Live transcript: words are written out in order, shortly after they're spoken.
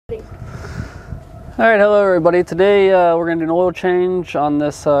Alright, hello everybody. Today we're going to do an oil change on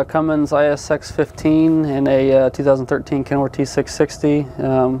this Cummins ISX15 in a 2013 Kenworth T660.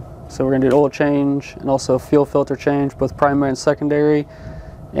 So we're going to do an oil change and also a fuel filter change, both primary and secondary,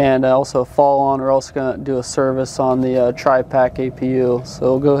 and also a fall on. We're also going to do a service on the tri-pack APU.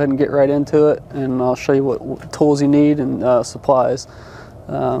 So we'll go ahead and get right into it, and I'll show you what tools you need and supplies.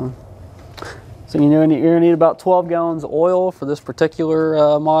 So you're going to need about 12 gallons of oil for this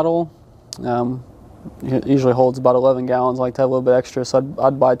particular model. It usually holds about 11 gallons. I like to have a little bit extra, so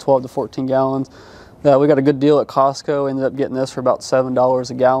I'd buy 12 to 14 gallons. We got a good deal at Costco. Ended up getting this for about $7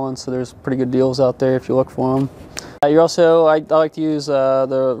 a gallon, so there's pretty good deals out there if you look for them. I like to use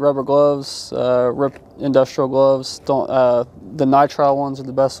the rubber gloves, industrial gloves. Don't the nitrile ones are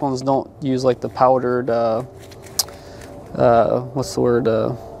the best ones. Don't use like the powdered. What's the word?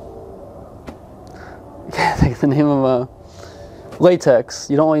 I can't think of the name of latex.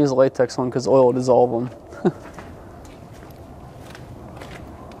 You don't want to use the latex one because oil will dissolve them.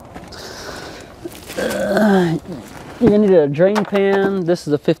 You're going to need a drain pan. This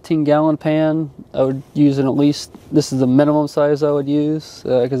is a 15-gallon pan. I would use it at least, this is the minimum size I would use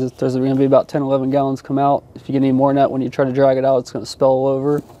because there's going to be about 10-11 gallons come out. If you get any more than that, when you try to drag it out, it's going to spill all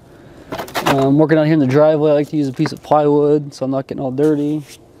over. Working out here in the driveway, I like to use a piece of plywood so I'm not getting all dirty.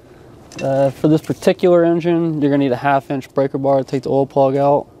 For this particular engine, you're going to need a 1/2-inch breaker bar to take the oil plug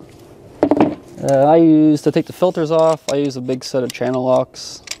out. To take the filters off, I use a big set of channel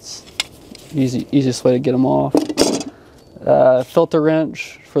locks. It's the easiest way to get them off. Filter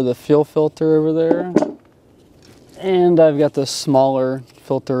wrench for the fuel filter over there. And I've got this smaller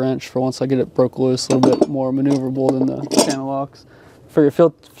filter wrench for once I get it broke loose, a little bit more maneuverable than the channel locks. For your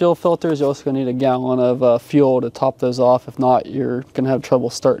fuel filters, you're also going to need a gallon of fuel to top those off. If not, you're going to have trouble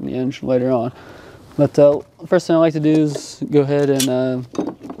starting the engine later on. But first thing I like to do is go ahead and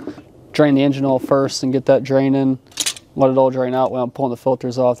drain the engine oil first and get that draining. Let it all drain out while I'm pulling the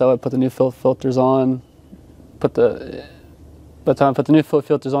filters off. That way I put the new filters on. By the time I put the new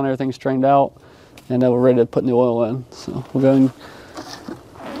filters on, everything's drained out. And then we're ready to put new oil in. So we'll go and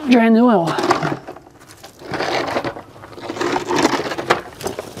drain the oil.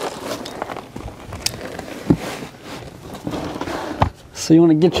 So you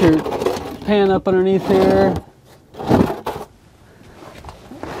want to get your pan up underneath here,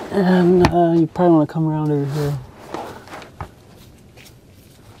 and you probably want to come around over here.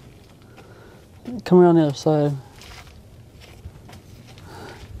 Come around the other side.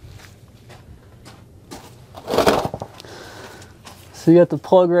 So you got the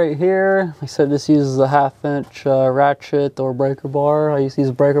plug right here. Like I said, this uses a 1/2-inch ratchet or breaker bar. I used to use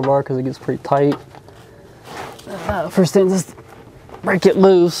a breaker bar because it gets pretty tight. First thing is break it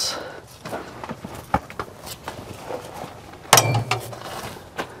loose.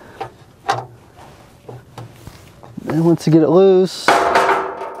 And once you get it loose,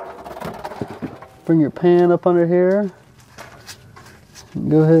 bring your pan up under here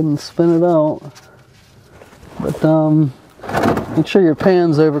and go ahead and spin it out. But make sure your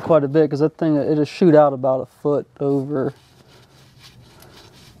pan's over quite a bit because that thing, it'll shoot out about 1 foot over.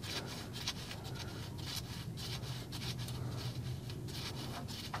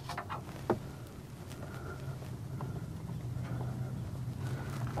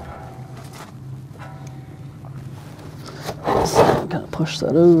 Kind of push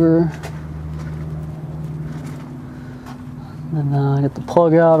that over. And then I get the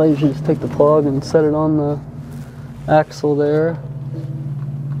plug out. I usually just take the plug and set it on the axle there.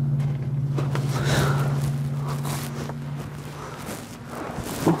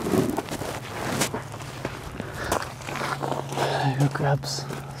 Go grab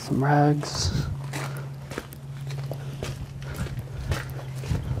some rags.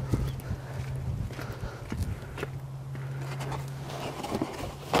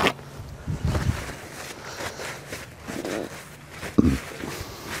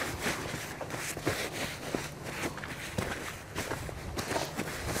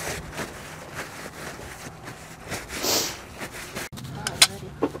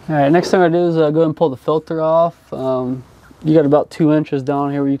 Alright, next thing I do is go ahead and pull the filter off. You got about 2 inches down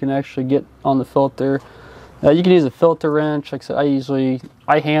here where you can actually get on the filter. You can use a filter wrench. Like I said,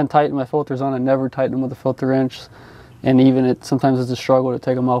 I hand tighten my filters on. I never tighten them with a filter wrench. And even sometimes it's a struggle to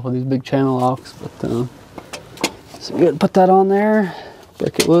take them off with these big channel locks. But so you put that on there,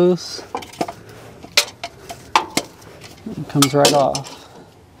 break it loose. It comes right off.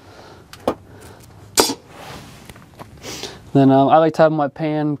 Then I like to have my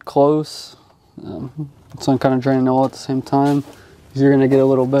pan close, so I'm kind of draining oil at the same time. You're going to get a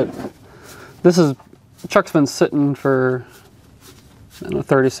little bit. The truck's been sitting for in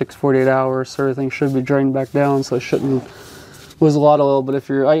 36, 48 hours, so everything should be drained back down, so it shouldn't lose a lot of oil. But if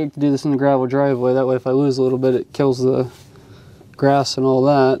I like to do this in the gravel driveway, that way if I lose a little bit, it kills the grass and all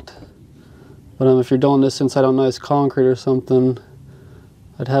that. But if you're doing this inside on nice concrete or something,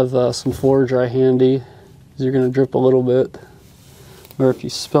 I'd have some floor dry handy, because you're going to drip a little bit, or if you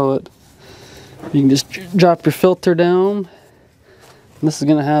spill it, you can just drop your filter down. And this is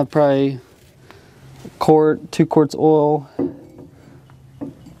going to have probably a quart, 2 quarts oil.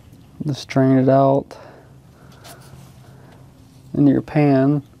 Just drain it out into your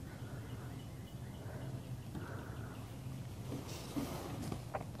pan.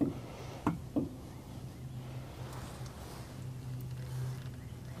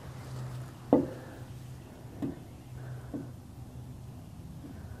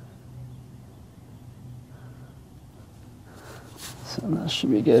 So that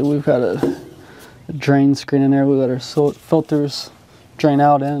should be good. We've got a drain screen in there. We've got our filters drain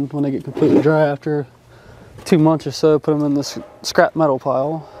out in when they get completely dry. After 2 months or so, put them in this scrap metal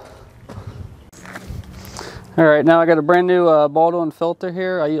pile. Alright, now I got a brand new Baldwin filter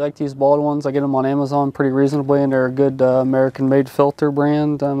here. I like to use Baldwins. I get them on Amazon pretty reasonably, and they're a good American made filter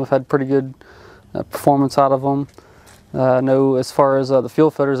brand. I've had pretty good performance out of them. I know as far as the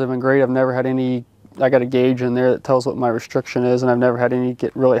fuel filters have been great. I've never had any. I got a gauge in there that tells what my restriction is, and I've never had any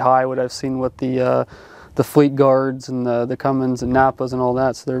get really high. What I've seen with the Fleet Guards and the Cummins and Napas and all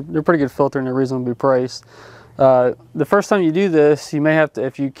that, so they're pretty good filter and they're reasonably priced. The first time you do this, you may have to,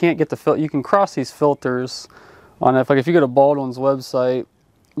 if you can't get the filter, you can cross these filters on it. Like if you go to Baldwin's website,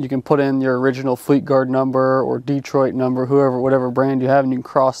 you can put in your original Fleet Guard number or Detroit number, whatever brand you have, and you can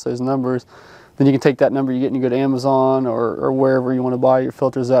cross those numbers. Then you can take that number you get and you go to Amazon or wherever you want to buy your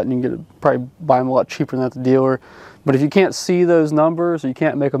filters at, and you can probably buy them a lot cheaper than at the dealer. But if you can't see those numbers or you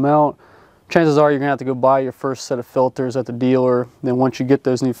can't make them out, chances are you're going to have to go buy your first set of filters at the dealer. Then once you get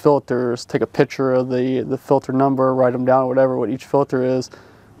those new filters, take a picture of the filter number, write them down, whatever, what each filter is.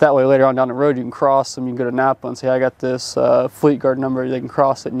 That way later on down the road you can cross them. You can go to Napa and say, I got this Fleet Guard number. They can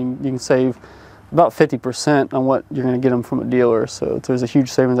cross it, and you can save about 50% on what you're going to get them from a dealer. So there's a huge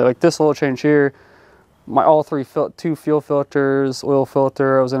savings there. Like this oil change here, all two fuel filters, oil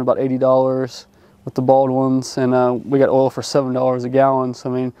filter, I was in about $80 with the Baldwins, and we got oil for $7 a gallon. So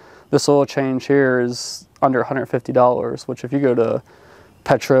I mean, this oil change here is under $150, which if you go to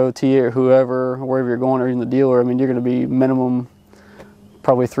Petro, TA, or wherever you're going, or even the dealer, I mean, you're going to be minimum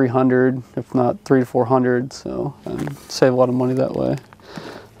probably $300, if not $300 to $400. So save a lot of money that way.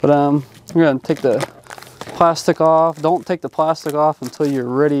 But I'm going to take the plastic off. Don't take the plastic off until you're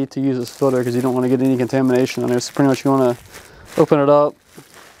ready to use this filter, because you don't want to get any contamination on there. So pretty much you want to open it up.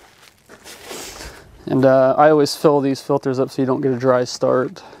 And I always fill these filters up so you don't get a dry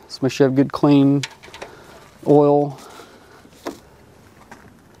start. So make sure you have good clean oil.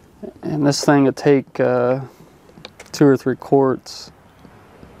 And this thing will take 2 or 3 quarts.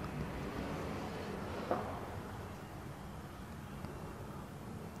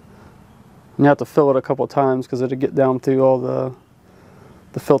 You have to fill it a couple of times because it'll get down through all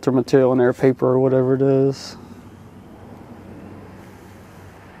the filter material in there, paper or whatever it is.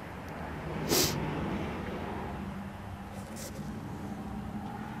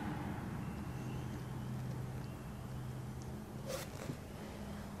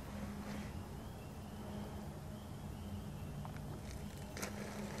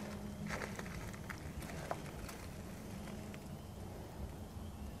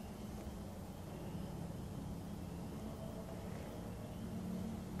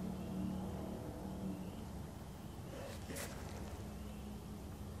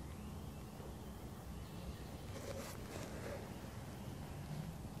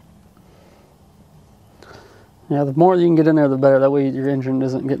 Yeah, the more you can get in there, the better. That way your engine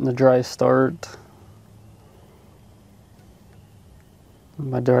isn't getting the dry start.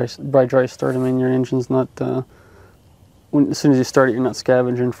 By dry start, I mean your engine's not, as soon as you start it, you're not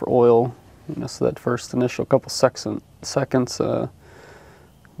scavenging for oil. You know, so that first initial couple seconds, you're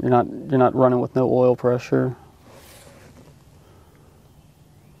not running with no oil pressure.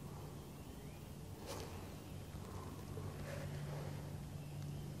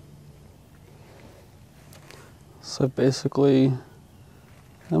 So basically,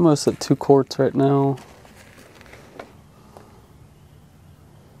 almost at 2 quarts right now.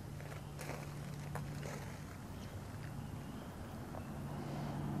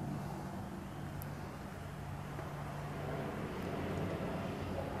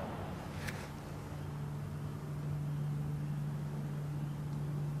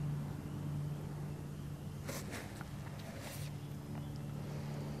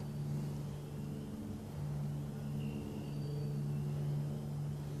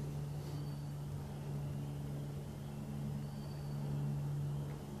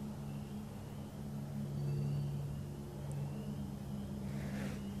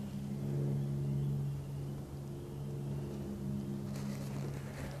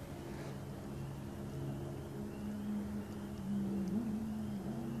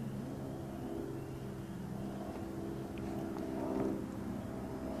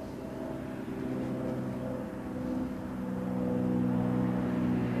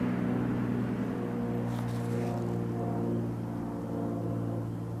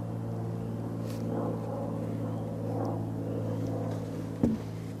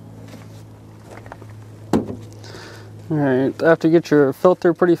 Alright, after you get your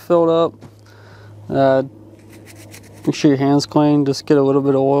filter pretty filled up, make sure your hand's clean. Just get a little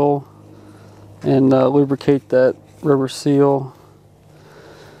bit of oil and lubricate that rubber seal.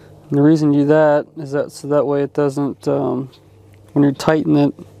 And the reason you do that is so that way it doesn't, when you tighten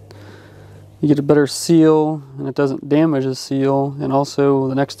it, you get a better seal and it doesn't damage the seal. And also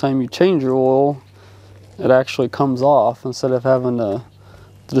the next time you change your oil, it actually comes off instead of having to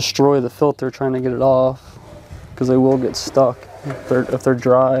destroy the filter trying to get it off, because they will get stuck if they're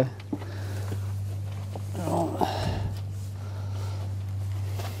dry.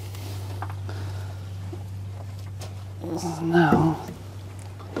 Now,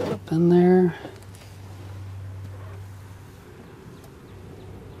 put it up in there.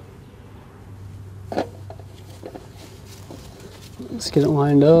 Let's get it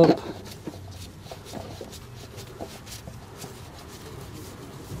lined up.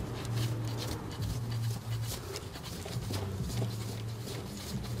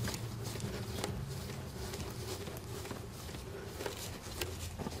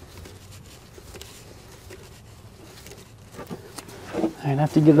 And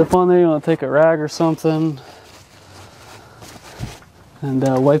after you get it up on there, you want to take a rag or something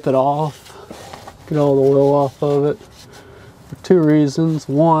and wipe it off, get all the oil off of it, for two reasons.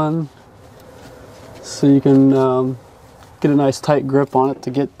 One, so you can get a nice tight grip on it to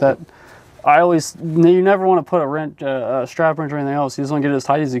get that. You never want to put a wrench, a strap wrench or anything else. You just want to get it as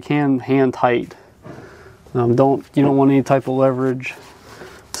tight as you can, hand tight. You don't want any type of leverage.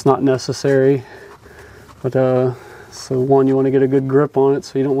 It's not necessary. But so one, you want to get a good grip on it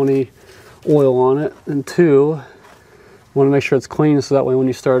so you don't want any oil on it. And two, you want to make sure it's clean so that way when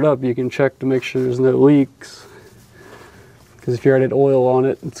you start up you can check to make sure there's no leaks. Because if you added oil on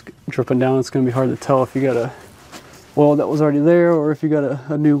it, it's dripping down, it's going to be hard to tell if you got a oil that was already there or if you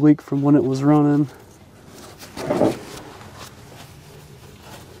got a new leak from when it was running.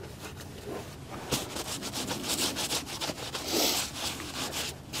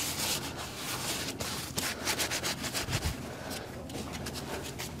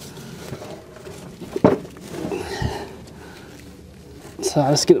 So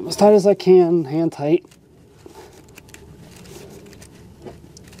I just get it as tight as I can, hand tight.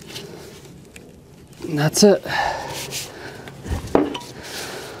 And that's it.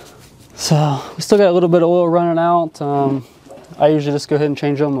 So we still got a little bit of oil running out. I usually just go ahead and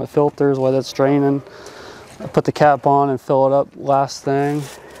change them with filters while that's draining. I put the cap on and fill it up last thing.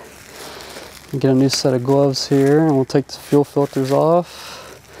 Get a new set of gloves here, and we'll take the fuel filters off.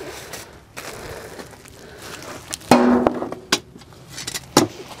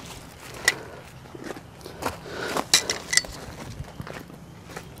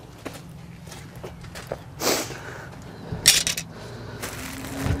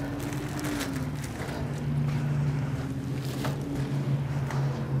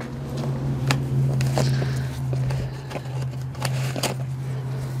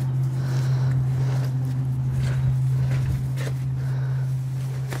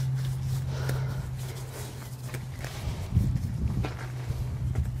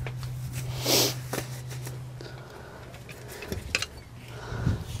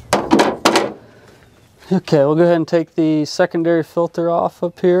 Okay, we'll go ahead and take the secondary filter off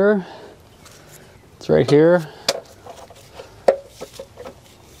up here. It's right here.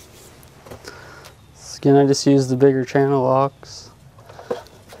 Again, I just use the bigger channel locks.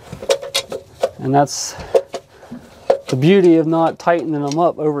 And that's the beauty of not tightening them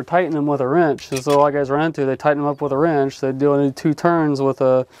up, over tightening them with a wrench. So a lot of guys run into, they tighten them up with a wrench, they do only 2 turns with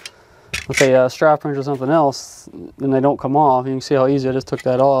a strap wrench or something else, and they don't come off. You can see how easy I just took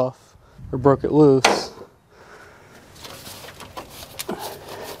that off, or broke it loose.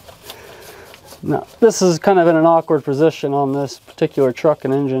 Now, this is kind of in an awkward position on this particular truck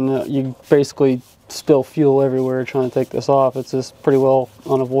and engine. You basically spill fuel everywhere trying to take this off. It's just pretty well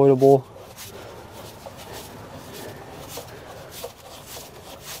unavoidable.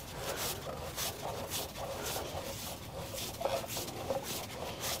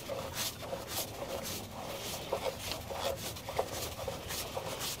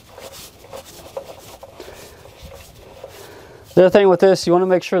 The other thing with this, you want to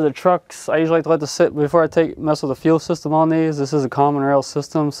make sure the trucks, I usually like to let this sit before I mess with the fuel system on these. This is a common rail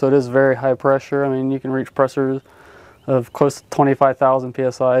system, so it is very high pressure. I mean, you can reach pressures of close to 25,000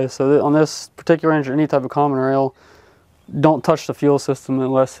 psi. So on this particular engine, any type of common rail, don't touch the fuel system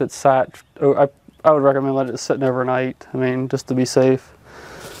unless it's sat. I would recommend let it sit overnight. I mean, just to be safe,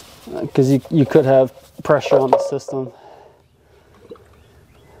 because you could have pressure on the system.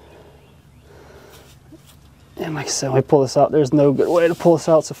 And like I said, when I pull this out, there's no good way to pull this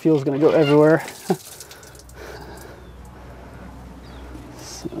out, so fuel's going to go everywhere.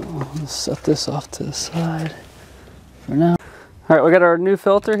 So let's set this off to the side for now. All right, we got our new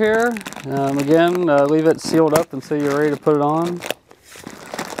filter here. Again, leave it sealed up until you're ready to put it on.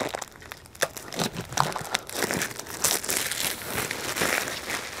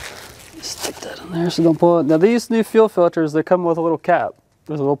 Stick that in there so don't pull it. Now these new fuel filters, they come with a little cap.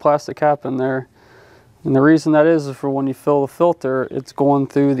 There's a little plastic cap in there. And the reason that is for when you fill the filter, it's going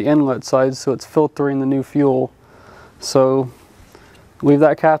through the inlet side, so it's filtering the new fuel. So leave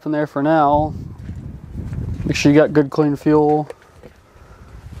that cap in there for now. Make sure you got good clean fuel.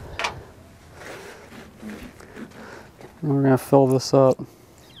 And we're gonna fill this up.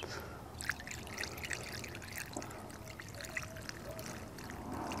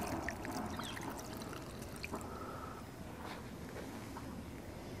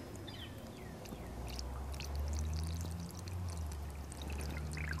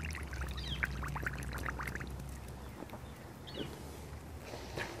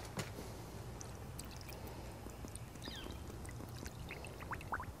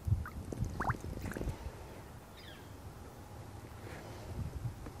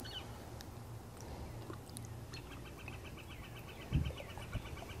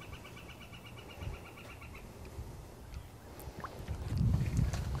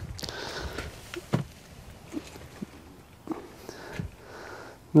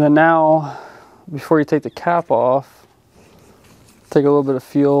 And then now, before you take the cap off, take a little bit of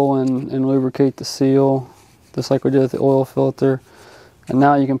fuel and lubricate the seal, just like we did with the oil filter. And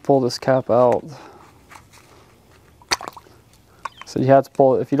now you can pull this cap out. So you have to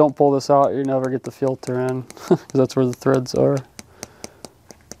pull it. If you don't pull this out, you never get the filter in, because that's where the threads are.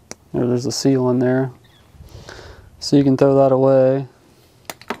 There's a seal in there. So you can throw that away.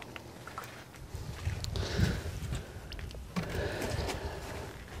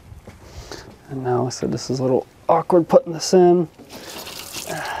 And now, I said this is a little awkward putting this in.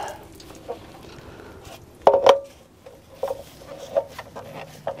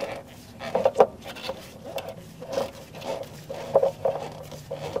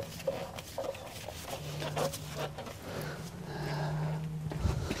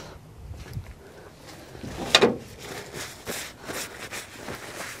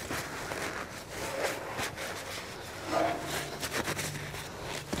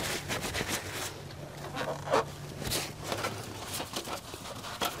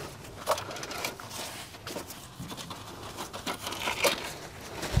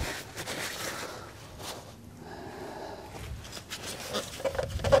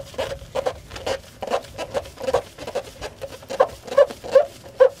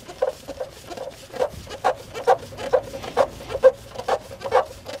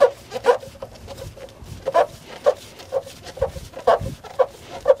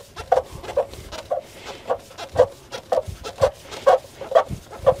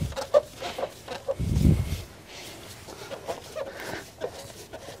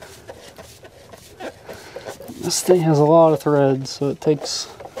 This thing has a lot of threads, so it takes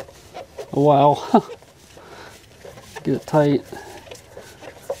a while to get it tight.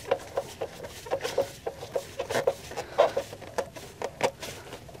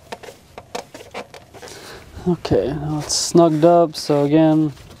 Okay, now it's snugged up, so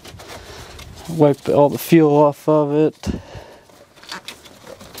again, wipe all the fuel off of it.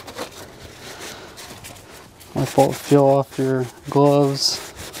 Wipe all the fuel off your gloves.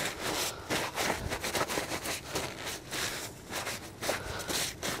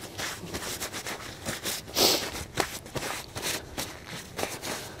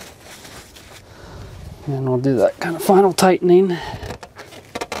 And we'll do that kind of final tightening.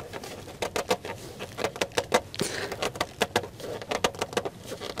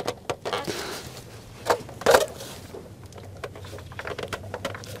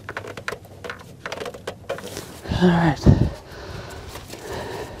 All right.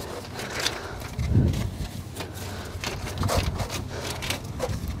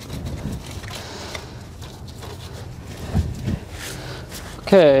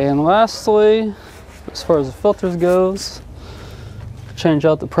 Okay, and lastly, as far as the filters goes, change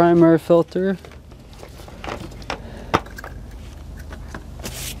out the primary filter.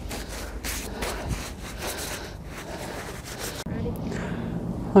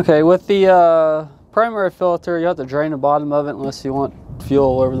 Okay, with the primary filter, you have to drain the bottom of it unless you want fuel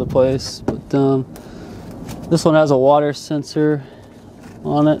all over the place. But this one has a water sensor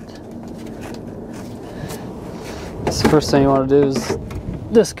on it. So the first thing you want to do is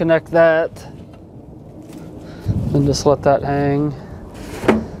disconnect that and just let that hang.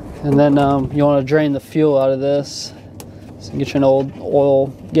 And then you want to drain the fuel out of this. So you get you an old oil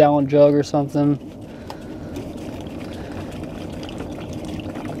gallon jug or something.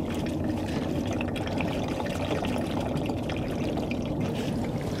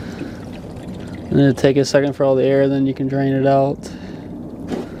 And it'll take a second for all the air, then you can drain it out.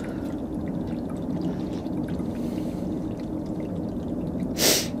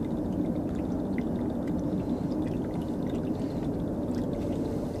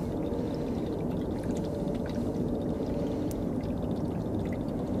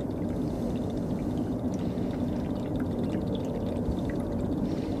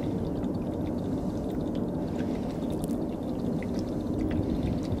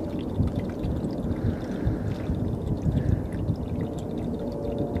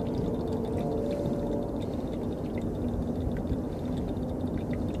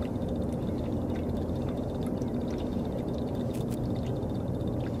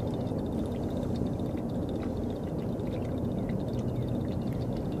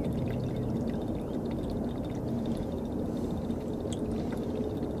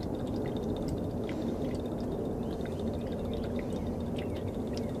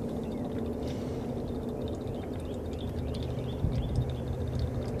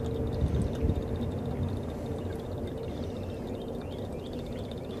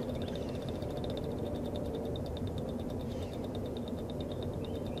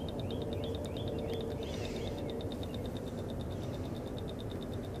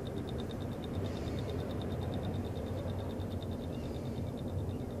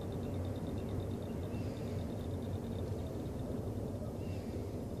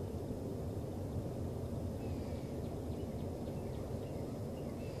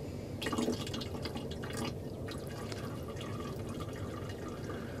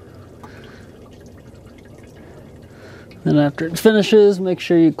 Then after it finishes, make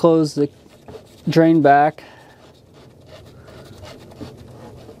sure you close the drain back.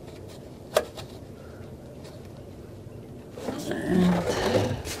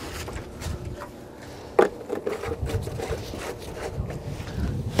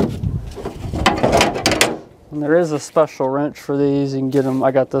 And there is a special wrench for these. You can get them,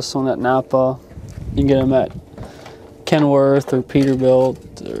 I got this one at Napa. You can get them at Kenworth or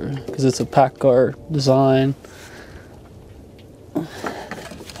Peterbilt, because it's a pack car design.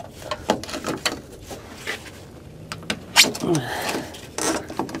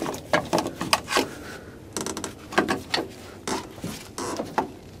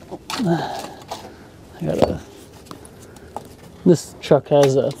 This truck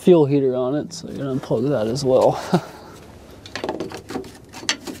has a fuel heater on it, so you're gonna unplug that as well.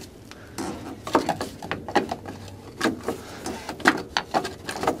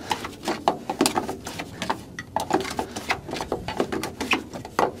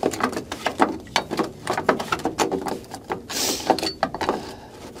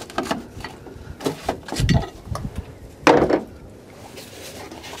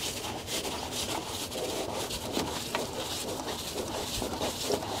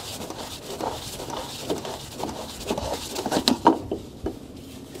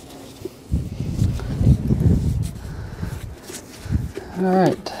 All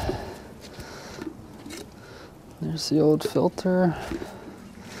right, there's the old filter.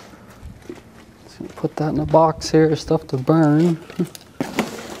 Just gonna put that in a box here, stuff to burn.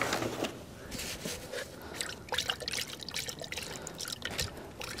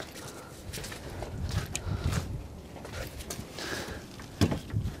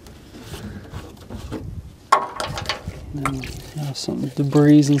 And then have some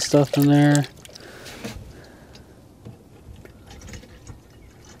debris and stuff in there.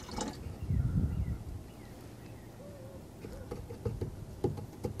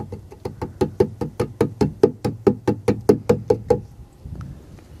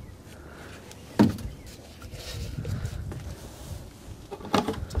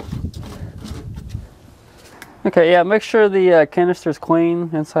 Okay, yeah, make sure the canister's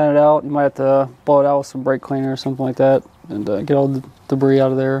clean inside and out. You might have to blow it out with some brake cleaner or something like that and get all the debris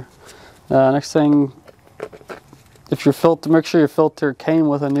out of there. Next thing, if your filter, make sure your filter came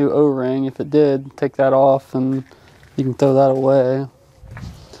with a new O-ring. If it did, take that off and you can throw that away.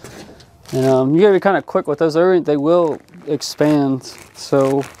 And you gotta be kind of quick with those O-rings. They will expand,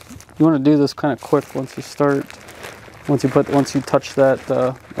 so you want to do this kind of quick once you start. Once you touch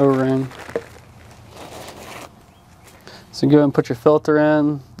that O-ring. So go ahead and put your filter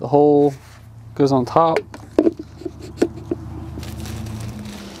in. The hole goes on top.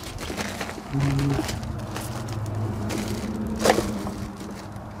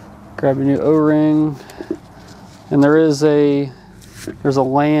 Grab your new O-ring, and there's a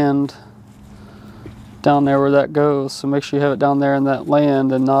land down there where that goes. So make sure you have it down there in that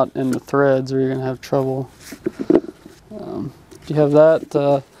land and not in the threads, or you're gonna have trouble. If you have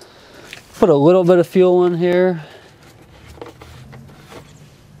that, put a little bit of fuel in here.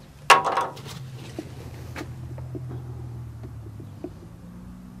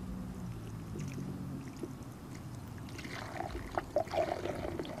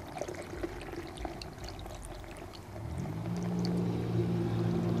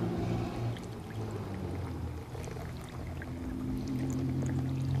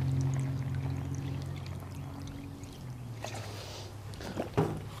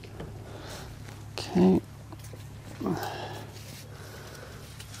 Okay.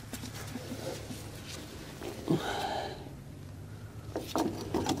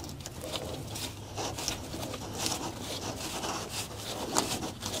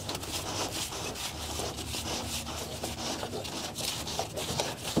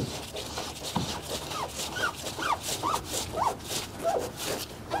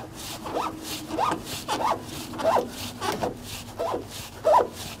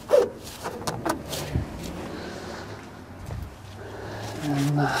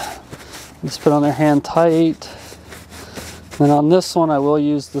 Just put on their hand tight. And on this one I will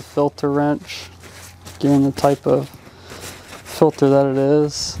use the filter wrench, given the type of filter that it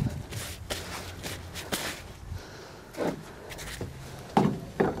is.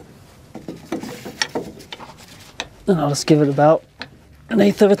 And I'll just give it about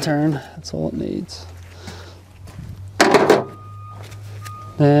 1/8 of a turn. That's all it needs.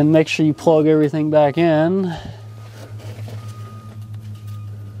 Then make sure you plug everything back in.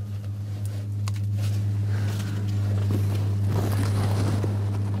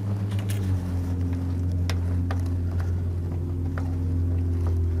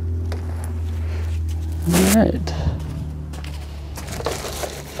 Alright.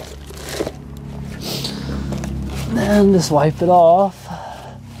 And just wipe it off.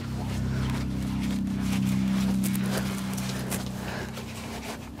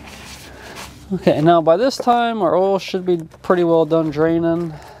 Okay, now by this time our oil should be pretty well done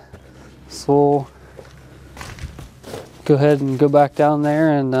draining. So we'll go ahead and go back down there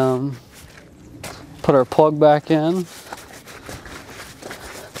and put our plug back in.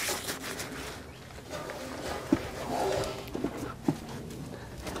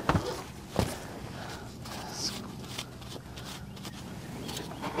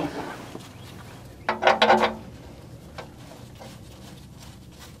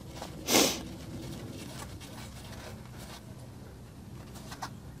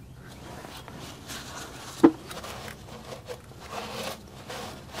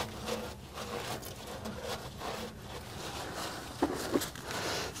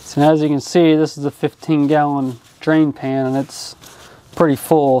 So as you can see, this is a 15-gallon drain pan and it's pretty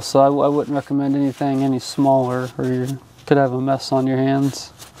full, so I wouldn't recommend anything any smaller or you could have a mess on your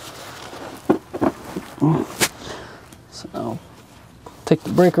hands. So now take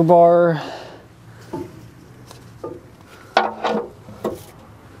the breaker bar,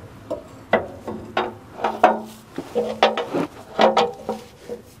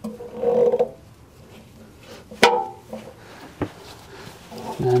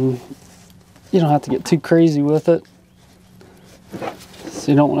 and you don't have to get too crazy with it,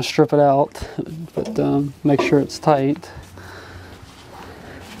 so you don't want to strip it out, but make sure it's tight.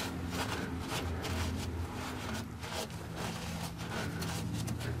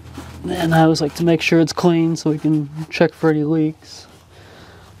 And I always like to make sure it's clean so we can check for any leaks.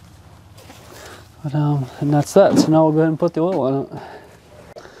 But, and that's that. So now we'll go ahead and put the oil in it.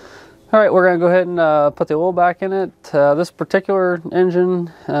 Alright, we're going to go ahead and put the oil back in it. This particular engine,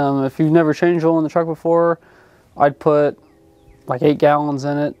 if you've never changed oil in the truck before, I'd put like 8 gallons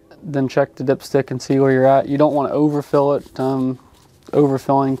in it, then check the dipstick and see where you're at. You don't want to overfill it.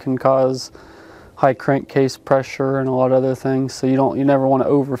 Overfilling can cause high crankcase pressure and a lot of other things, so you never want to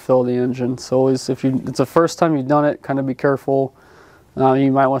overfill the engine. So always, if it's the first time you've done it, kind of be careful.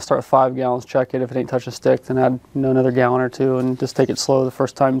 You might want to start with 5 gallons, check it. If it ain't touching stick, then add another gallon or 2 and just take it slow the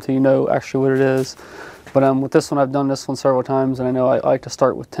first time until you know actually what it is. But with this one, I've done this one several times and I know I like to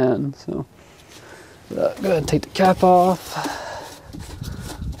start with 10. So go ahead and take the cap off.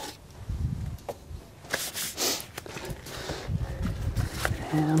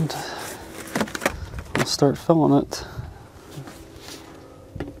 And I'll start filling it.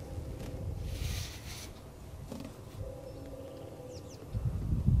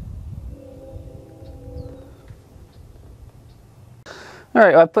 All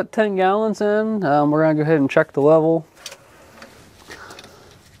right, I put 10 gallons in. We're gonna go ahead and check the level.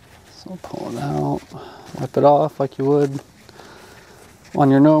 So pull it out, wipe it off like you would on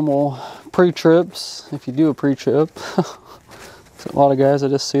your normal pre-trips, if you do a pre-trip. So a lot of guys, I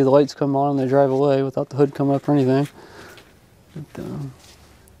just see the lights come on and they drive away without the hood coming up or anything. But,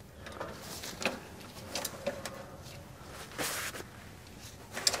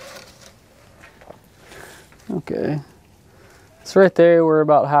 okay. So right there, we're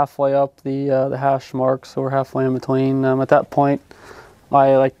about halfway up the hash mark, so we're halfway in between. At that point,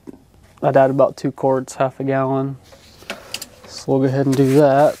 I'd add about 2 quarts, half a gallon. So we'll go ahead and do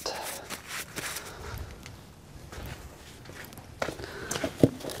that.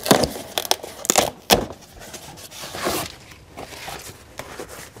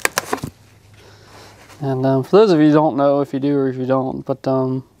 And for those of you who don't know, if you do or if you don't, but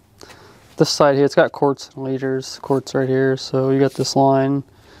this side here, it's got quarts and liters, quarts right here. So you got this line,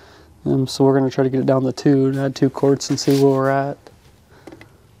 so we're going to try to get it down to 2 and add 2 quarts and see where we're at.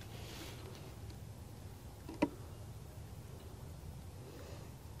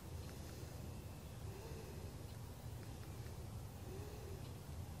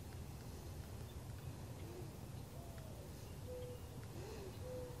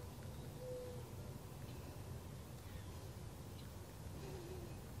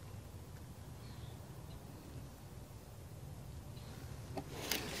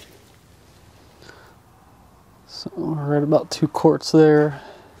 So we're at about 2 quarts there.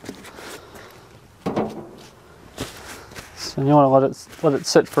 So you want to let it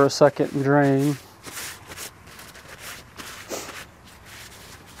sit for a second and drain.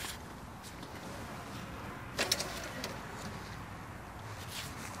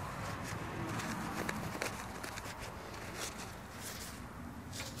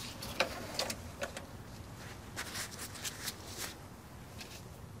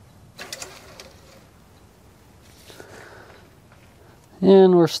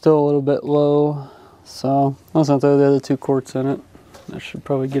 And we're still a little bit low, so I was going to throw the other 2 quarts in it. That should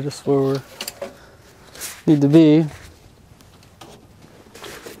probably get us where we need to be.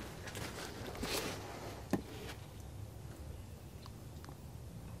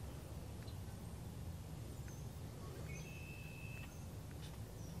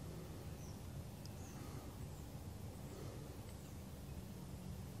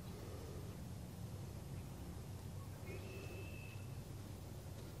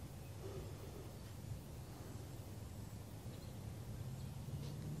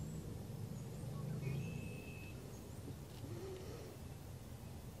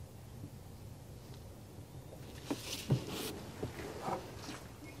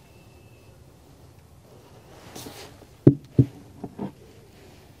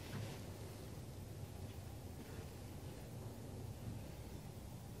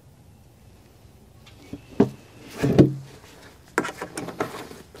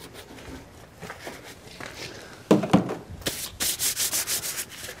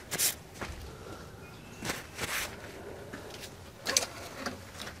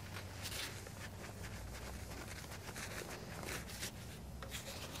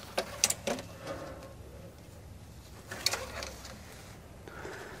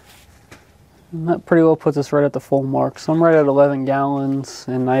 And that pretty well puts us right at the full mark. So I'm right at 11 gallons,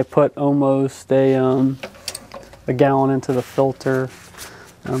 and I put almost a gallon into the filter.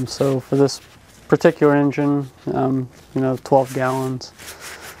 So for this particular engine, you know, 12 gallons.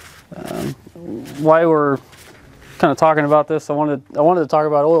 Why we're kind of talking about this, I wanted to talk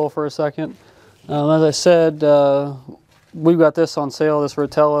about oil for a second. As I said, we've got this on sale, this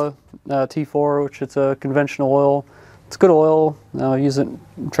Rotella T4, which it's a conventional oil. It's good oil. I use it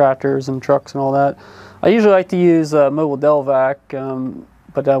in tractors and trucks and all that. I usually like to use Mobile Delvac,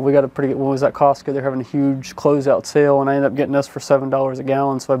 but we got a pretty good one. Was at Costco. They're having a huge closeout sale, and I ended up getting this for $7 a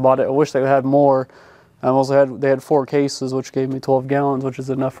gallon. So I bought it. I wish they had more. They had 4 cases, which gave me 12 gallons, which is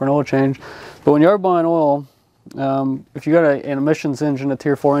enough for an oil change. But when you are buying oil, if you got an emissions engine, a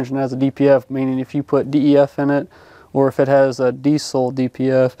Tier 4 engine that has a DPF, meaning if you put DEF in it, or if it has a diesel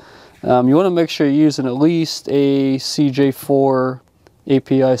DPF, you want to make sure you're using at least a CJ4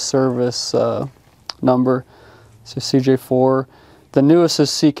 API service number. So CJ4. The newest is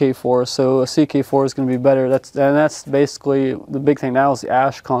CK4, so a CK4 is going to be better. That's basically the big thing now is the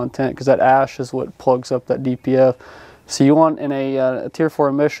ash content, because that ash is what plugs up that DPF. So you want in a Tier 4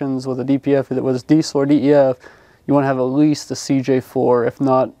 emissions with a DPF, whether it's diesel or DEF, you want to have at least a CJ4. If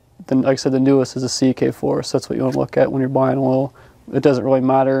not, then like I said, the newest is a CK4. So that's what you want to look at when you're buying oil. It doesn't really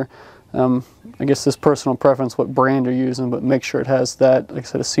matter. I guess this personal preference, what brand you're using, but make sure it has that, like I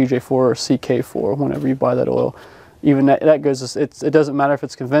said, a CJ4 or CK4 whenever you buy that oil. Even that goes, it doesn't matter if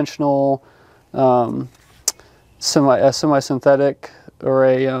it's conventional, semi-synthetic, or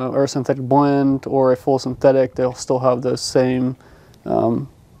a synthetic blend, or a full synthetic. They'll still have those same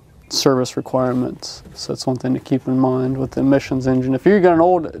service requirements. So that's one thing to keep in mind with the emissions engine. If you've got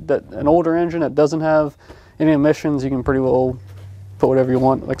an older engine that doesn't have any emissions, you can pretty well put whatever you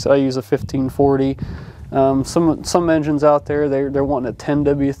want. Like I said, I use a 1540. Some engines out there, they're wanting a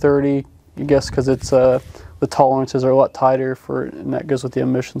 10W30, I guess, because it's the tolerances are a lot tighter for, and that goes with the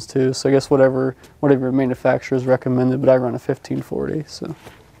emissions too. So I guess whatever manufacturer is recommended, but I run a 1540. So.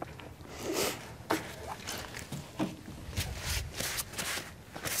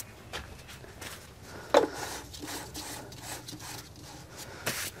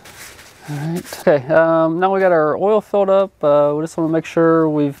 Alright, okay, now we got our oil filled up. We just want to make sure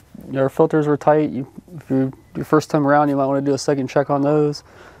our filters are tight. If you're your first time around, you might want to do a second check on those.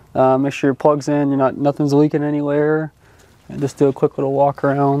 Make sure your plug's in, nothing's leaking anywhere. And just do a quick little walk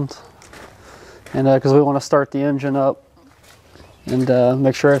around. And because we want to start the engine up and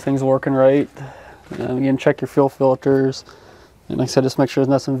make sure everything's working right. Again, check your fuel filters. And like I said, just make sure there's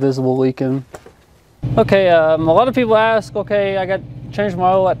nothing visible leaking. Okay, a lot of people ask, okay, I got changed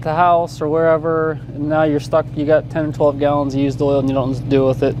my oil at the house or wherever, and now you're stuck, you got 10 or 12 gallons of used oil and you don't know what to do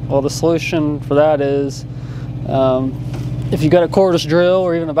with it. Well, the solution for that is, if you got a cordless drill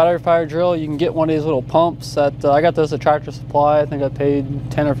or even a battery powered drill, you can get one of these little pumps that, I got those at Tractor Supply. I think I paid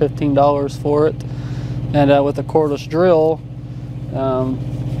 $10 or $15 for it. And with a cordless drill,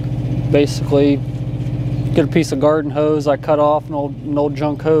 basically get a piece of garden hose. I cut off an old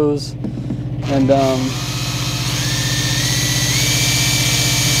junk hose, and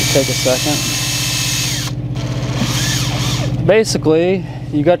take a second. Basically,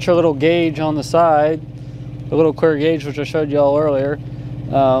 you got your little gauge on the side, the little clear gauge which I showed you all earlier.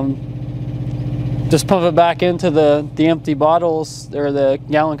 Just pump it back into the empty bottles or the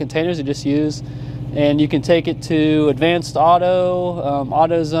gallon containers you just used, and you can take it to Advanced Auto,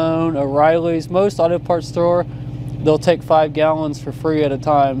 AutoZone, O'Reilly's. Most auto parts store, they'll take 5 gallons for free at a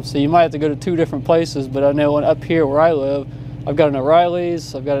time. So you might have to go to 2 different places, but I know up here where I live, I've got an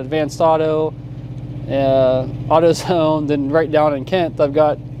O'Reilly's, I've got an Advanced Auto, AutoZone, then right down in Kent, I've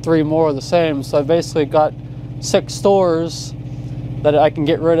got 3 more of the same. So I've basically got 6 stores that I can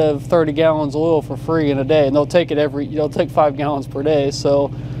get rid of 30 gallons of oil for free in a day, and they'll take they'll take 5 gallons per day.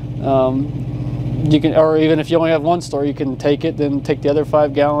 So you can, or even if you only have one store, you can take it, then take the other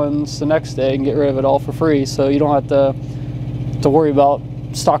 5 gallons the next day and get rid of it all for free. So you don't have to worry about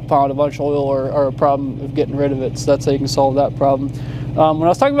stockpiling a bunch of oil or a problem of getting rid of it. So that's how you can solve that problem. When I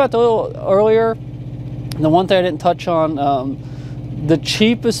was talking about the oil earlier, the one thing I didn't touch on, the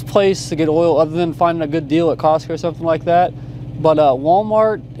cheapest place to get oil, other than finding a good deal at Costco or something like that, but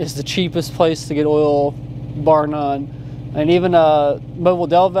Walmart is the cheapest place to get oil, bar none. And even Mobile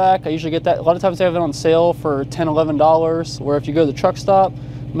Delvac, I usually get that. A lot of times they have it on sale for $10, $11, where if you go to the truck stop,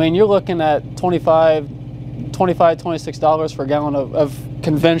 I mean, you're looking at $25, $26 for a gallon of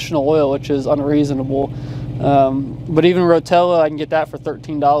conventional oil, which is unreasonable. But even Rotella, I can get that for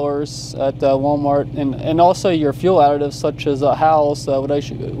 $13 at Walmart. And also your fuel additives, such as Howell's, what I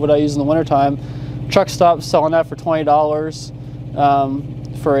use in the wintertime. Truck stops selling that for $20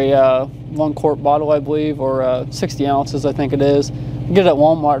 for a 1 quart bottle, I believe, or 60 ounces, I think it is. You can get it at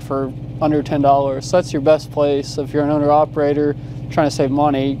Walmart for under $10. So that's your best place. If you're an owner-operator trying to save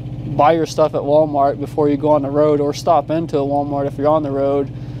money, buy your stuff at Walmart before you go on the road, or stop into a Walmart if you're on the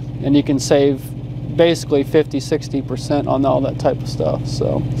road, and you can save basically 50–60% on all that type of stuff.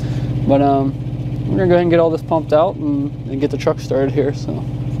 So, but we're gonna go ahead and get all this pumped out and get the truck started here. So.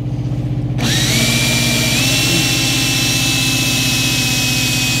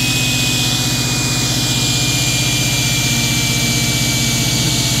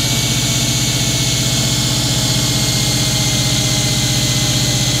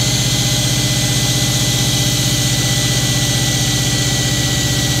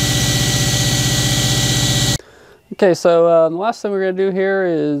 Okay, so the last thing we're going to do here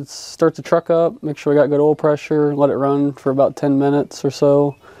is start the truck up, make sure we got good oil pressure, let it run for about 10 minutes or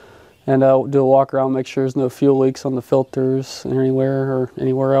so, and do a walk around, make sure there's no fuel leaks on the filters anywhere or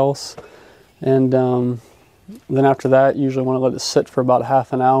anywhere else. And then after that, you usually want to let it sit for about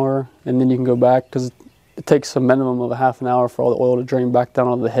half an hour, and then you can go back, because it takes a minimum of a half an hour for all the oil to drain back down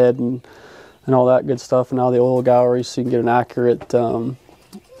on the head and all that good stuff, and now the oil gallery, so you can get an accurate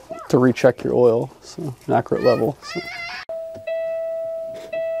to recheck your oil, so an accurate level. So.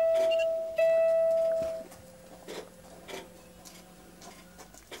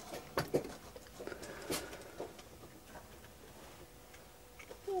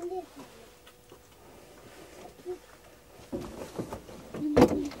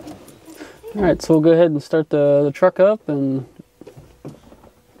 All right, so we'll go ahead and start the truck up, and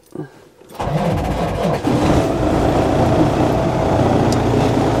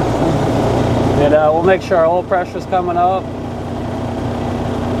we'll make sure our oil pressure is coming up.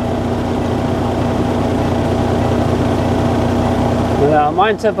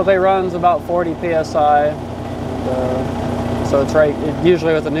 Mine typically runs about 40 psi, so it's right.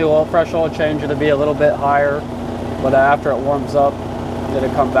 Usually with a new oil pressure oil change, it'll be a little bit higher, but after it warms up, it'll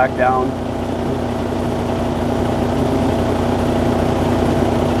come back down.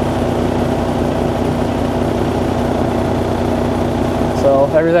 So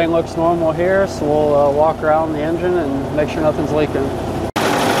everything looks normal here, so we'll walk around the engine and make sure nothing's leaking.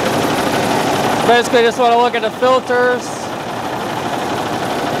 Basically just want to look at the filters.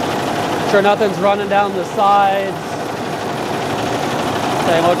 Make sure nothing's running down the sides.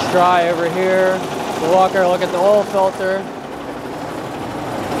 Everything looks dry over here. We'll walk here and look at the oil filter.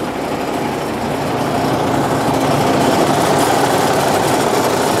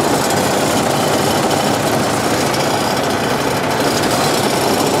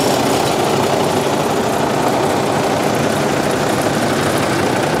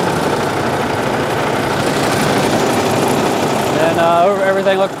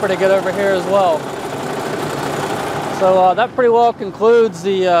 Everything looks pretty good over here as well. So that pretty well concludes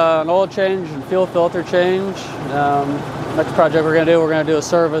the an oil change and fuel filter change. Next project we're going to do a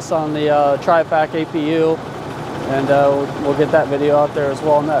service on the tri-pack APU, and we'll get that video out there as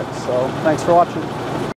well next. So thanks for watching.